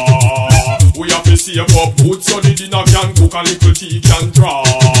fire. We have to save up food so the dinner can cook and little tea can draw.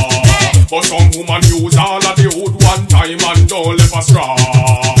 But some woman use all of the wood one time and don't leave a straw.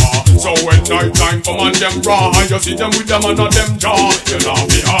 So when night time come and them raw, and you see them with them and not them jaw, you know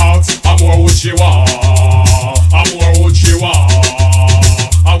the ask, I'm more wood she want, I'm more wood she want.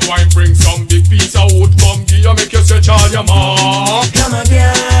 I want bring some big piece of wood, come give you make you stretch all your mouth. Come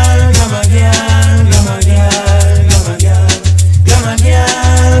again, come again, come again, come again, come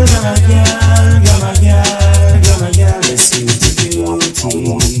again, come again, come again, come again. Listen to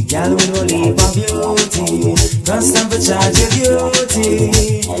beauty, girl with no leap of beauty. Custom for charge your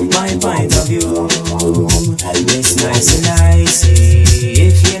beauty, my point of view. This nice and nicey,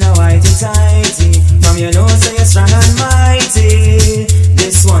 if you know white and tighty, from your nose so you're strong and mighty.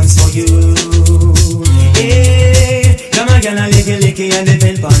 This one's for you. Hey, come on, girl, a licky and the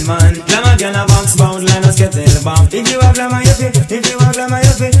pin pan man. Come on, girl, a box bound line us get the bomb. If you are glamour, you feel. If you are glamour,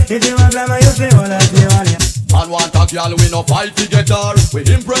 you feel. If you are glamour, you feel. All I feel, all ya. Man want a girl, we no fight to get her. We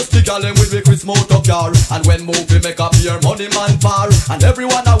impress the girl and we make we smoke up car. And when move we make up here money man par. And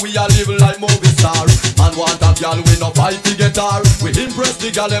everyone that we are living like movie star. Man want a girl, we no fight to get her. We impress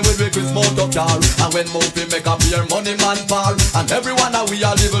the girl and we make we smoke up car. And when move we make up here money man par. And everyone that we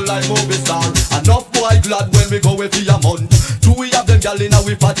are living like movie star. Enough boy glad when we go with the month. Two we have them girl in a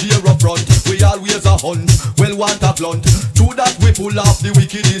we party here up front. We always a hunt, well want a blunt. Two that we pull off the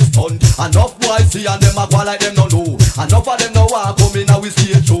wickedest stunt. Enough boys see and them a go like them no know. Enough of them no want come in a we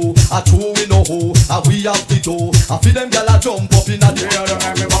stage show. A two we know who, a we have the toe. A feed them gal a jump up in a day. Yeah, don't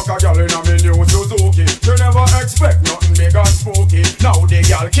make me back a gal in a me new Suzuki. You never expect nothing big and spooky. Now the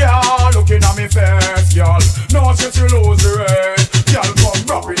gal can't look in a me face, gal. No she lose the race. Gal come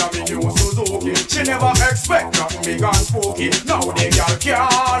rap in a me new Suzuki. She never expect nothing big and spooky. Now the gal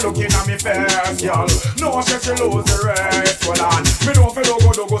can't look in a me face, gal. No she lose the race. Well on, me don't feel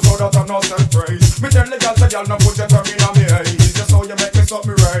go so that I'm not self-praise. Me tell the gal say gal no put your tongue in a me eyes. Just so you make me stop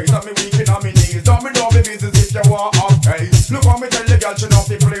me right. And me weak in a me knees. Don't me know me business if you want up pace. Look how me tell the gal she not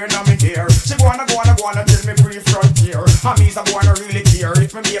be playing on me gear. She wanna till me free frontier. And me's a wanna really care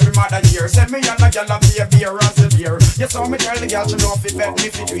if me baby mother here. Send me and a gal a be a beer and severe. You saw me tell the gal she know fi bet me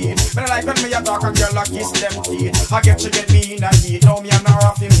fi do it. But I like when me a talk and girl a kiss them teeth. I get she get me in a heat. Now me and her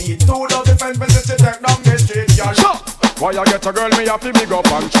off in meet. 2,000 fence when she take down the street, gal. Why you get a girl me have to big up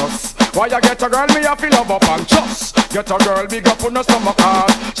and trust? Why you get a girl me have to love up and trust? Get a girl big up on no stomach heart.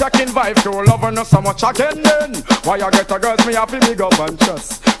 Checking vibe to love her no so much again then. Why you get a girl me have to big up and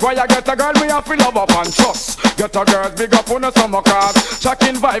trust? Why you get a girl me have to love up and trust? Get a girl big up on no stomach heart.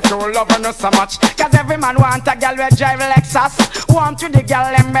 Checking vibe to love her no so much. Cause every man want a girl we drive Lexus. Want to the girl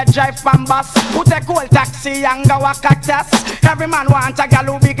them we drive Pambas. Who take old taxi and go a cactus. Every man want a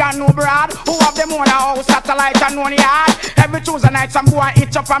girl who big and who broad. Who have them own a house, satellite and own yard. Every Tuesday night some boy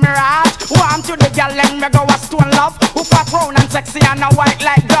eat up on me rat. Want to the girl them me go a stone love. Who fat round and sexy and a white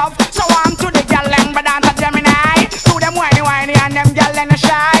like glove. So want to the girl them but dance a Gemini. To them whiny and them girl them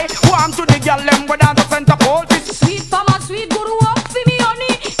shy. Want to the girl them but dance a center pole. Sweet farmer, sweet guru up for me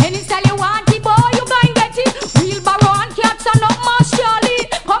honey. Any style you want it boy you going get it. Wheelbarrow and cats and up my Charlie.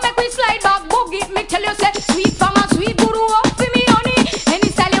 Come make we slide back boogie. Me tell you say sweet farmer, sweet guru up for me honey. Any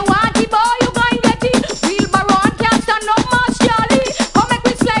style you want it boy you going get it. Wheelbarrow and cats and up my Charlie. Come make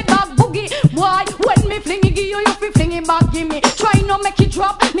we slide back boogie. Boy when me fling it give you you fi fling it back give me. Try no make it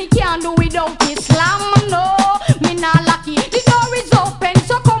drop. Me can't do without it. Slam no. Me not lucky. The door is open.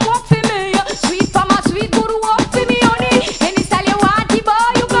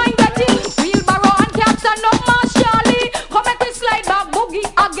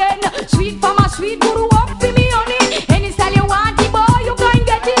 again. Sweet for my sweet guru up for me honey. Any style you want it, boy, you can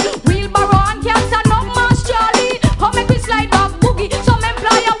get it. Wheelbarrow and cats and no mass Charlie. How make we slide back boogie? Some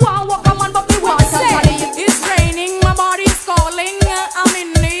employer want walk a man but me want somebody. It's raining, my body's calling. I'm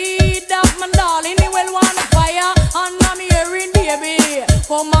in need of my darling. He will want a fire and I'm hearing baby.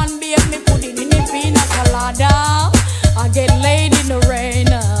 Come on, babe, me put it in the pina colada. I get laid in the rain.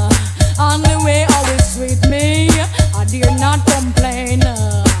 And the way always sweet me, I dare not complain.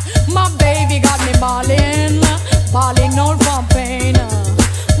 My baby got me balling out from pain.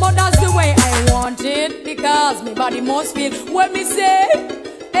 But that's the way I want it, because my body must feel when me say,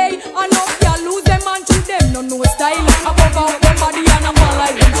 hey, I know y'all lose them and to them, no style. I pop out them body and I'm all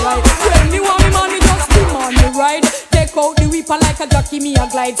like them try. When me want me money, just demand me ride. Take out the whipper like a jockey, me a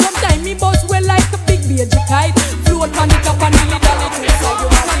glide. Sometimes me bust well like a big baby kite. Float on it up and nearly dolly to the side. You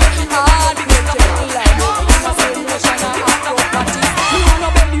want it hard, you get gentle like me. You must say motion and acrobatic. Me wanna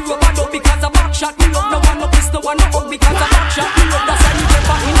bend the rope and up because of back shot. Me love no one, no pistol, one no hug because of back shot. Me love that's why me get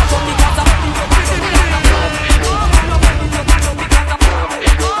back in a cup because of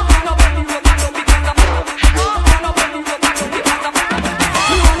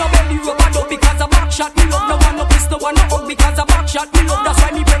shot. Me love no one, no pistol, one no hug because of back shot. Me love that's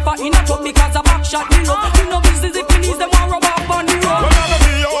why me prefer in a tub because of back shot. Me love, you know business if me needs them want rub up on the road. When I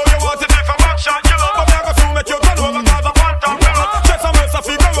see you, you want to take a back shot. You love, but me I go soon make you turn over because of Banton. Me love, just a mess of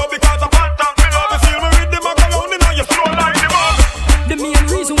figure up because of Banton. Me love, you feel me with the macaroni now you slow like the bug. The main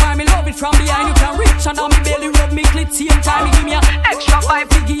reason why me love it from behind you can reach and now me belly rub me clit same time. Me give me a extra 5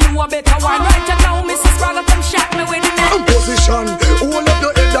 to give you a better one. Right now, Mrs. Spragga come shot me with the net. Position, hold up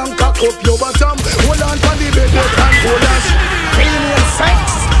your head and cock up your bottom. Hold on for the bed and hold on. Alien sex.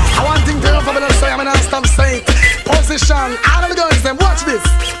 I want things to know for me to say I'm an stop saying. Position, all of the girls them watch this.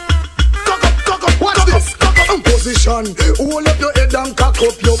 Cock up, watch this. Cock up, position, hold up your head and cock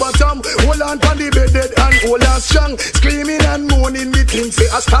up your bottom. Hold on for the bed and hold on strong. Screaming and moaning the things say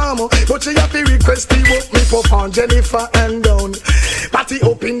a storm. But you have to request the work me for on Jennifer and down. Party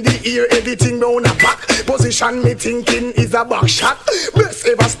up in the ear, everything down a back. Position me thinking is a back shot. Best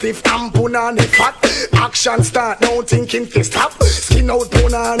ever stiff and punani fat. Action start now thinking to stop. Skin out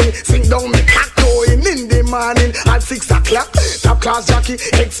punani, sing down me cock. Going in the morning at 6 o'clock. Top class jockey,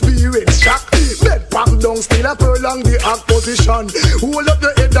 experience shock. Bed pack down, still a prolong the act position. Hold up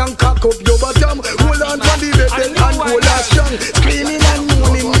your head and cock up your bottom. Hold on for the bed and hold on strong. Screaming and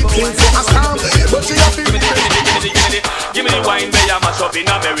moaning me things for a storm. But she have to give me the wine where you mash up in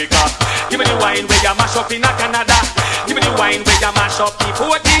America. Give me the wine where you mash up in Canada. Give me the wine where you mash up the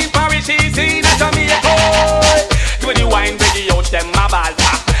 14 parishes in Jamaica. Give me the wine where the youth them a ball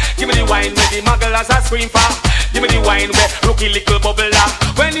pack. Give me the wine where the mugglers a scream for. Give me the wine where rookie little bubbler.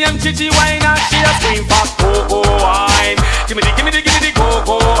 When the Chichi wine and she a scream for cocoa wine. Give me the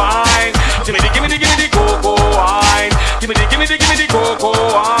cocoa wine. Give me the cocoa wine. Give me the cocoa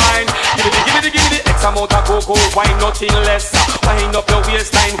wine. Give me the X amount of cocoa wine, nothing less. Wind up your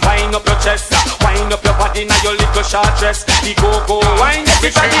waistline, wind up your chest. Wind up your body now your little short dress. The cocoa wine,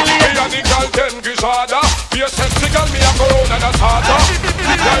 everybody lay. Me a the girl them gishada. Be a sexy girl, me a go round and a starter.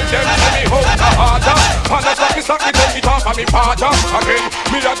 The girl them say me hold a harder. And a slack me take it off of me father. Again,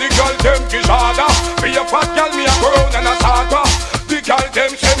 me a the girl them gishada. Be a fat girl, me a go round and a starter. The girl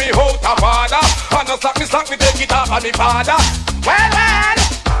them say me hold a father. And a slack me take it off of me father. Well,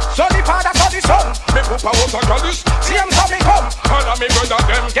 so the father for the son. Me put a water colors. See him so me come. And a me brother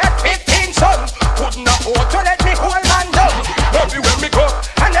them get 15 son. Couldn't afford to let me hold man down. Everywhere me go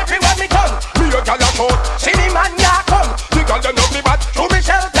and everywhere me come. Me a gal a shout. See the man ya come. The gal them love me bad. To me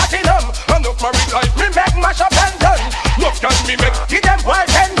sell platinum. Enough married life me make mash up and done. Enough can me make give them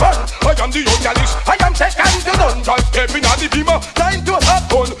wife and bun. I am the youngest. I am second to none. Cause stepping on the beamer. Time to have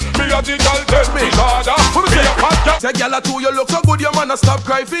fun. Me a the gal them me harder. Me a fat gal. Say gal a two you look so good your man a stop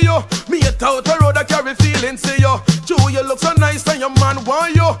cry for you. Me hit out a road I carry feelings to you. Two you look so nice and your man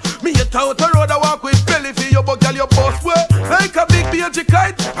want you. Me hit out a road I walk with belly for you. But gal your boss way like a big beige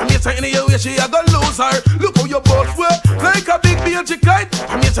kite. I'm here saying in your way she a go lose her. Look how your boss way like a big beige kite.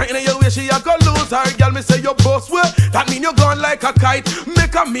 I'm here saying in your way she a go lose her. Gal me say your boss way. That mean you gone like a kite.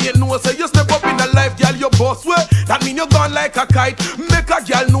 Make a man know say you step up in the life, gal your boss way. That mean you gone like a kite. Make a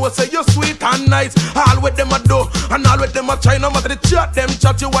gal know say you sweet and nice. All with them a do and all with them a try. No matter the chat them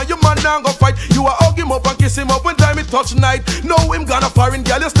chat you and your man now go fight. You a hug him up and kiss him up when time it touch night. Know him gonna foreign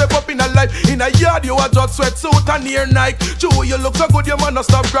gal you step up in a life. In a yard you a just sweatsuit and near night. Chew you look so good your man no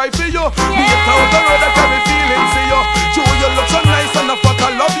stop cry for you. Me a out the road I carry feelings for you. Chew you look so nice and I fuck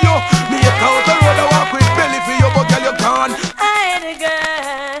I love you. Me a out the road I walk with belly for you. But gal you gone. I had a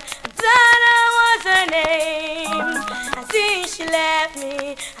girl, Donna was her name. I see she left me.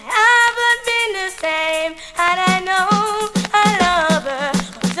 me. I haven't been the same, and I know I love her.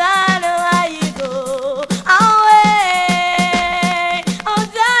 Oh, Donna, why you go away? Oh,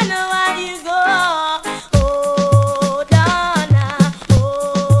 Donna, why you go? Oh, Donna,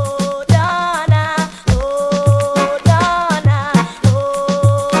 oh, Donna, oh, Donna,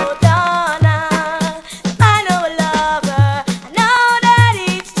 oh, Donna. I know I love her. I know that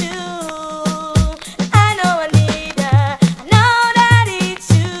it's true. I know I need her. I know that it's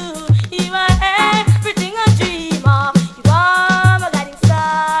true. You are everything I dream of. You are my guiding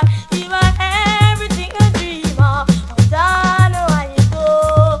star. You are everything I dream of. Oh, Donna, why you go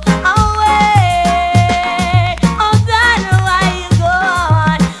away? Oh, Donna, why you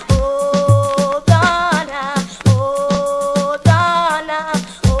gone? Oh, Donna, oh, Donna,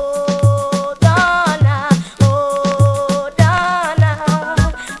 oh, Donna, oh, Donna.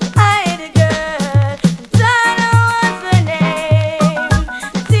 I the girl, Donna was her name.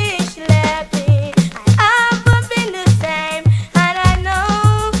 Since she left me, I haven't been the same, and I know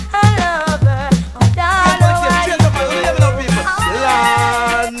I love her. Oh, Donna, why you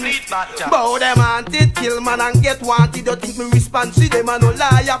Bow them haunted, kill man and get wanted. You think me respond to them and no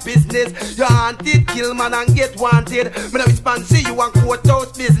liar business. You haunted, kill man and get wanted. Me no respond to you and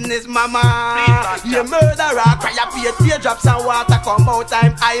courthouse business, mama. You murderer, cry up your teardrops and water come out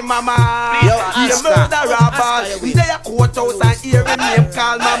time, I mama. You murderer, boss. They a courthouse and hear him name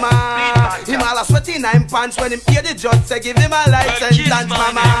call mama. Him all a sweating in pants when him hear the judge say give him a life sentence,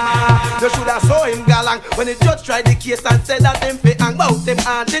 mama. You shoulda saw him galang when the judge tried the case and said that him fi hang bout him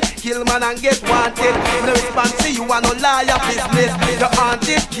haunted, kill man and get wanted. Me no respond to you and no liar business. You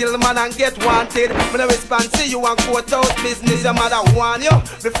haunted, kill man and get wanted. Me no respond to you and courthouse business. Your mother warn you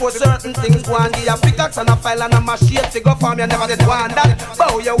before certain things go on. Give you a pickaxe and a file and a machete to go for me. You never did want that.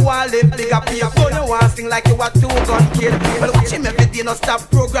 Bow you want live big up your gun. You want sing like you a two-gun kid. Well watch him every day no stop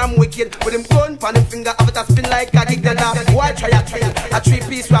program wicked. With him gun pan him finger have it a spin like a gig. Then why try a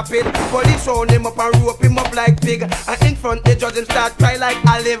three-piece rapid. Police round him up and rope him up like pig. And in front the judge him start cry like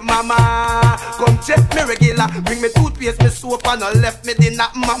Olive, mama. Come check me regular, bring me toothpaste, me soap and no left me dinner,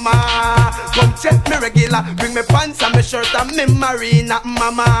 mama. Come check me regular, bring me pants and me shirt and me marina,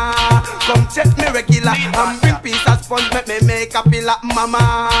 mama. Come check me regular, and bring piece of sponge, make me make a pillar,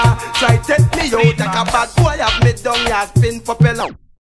 mama. Try take me out like a bad boy, have me down, ya spin for pillow.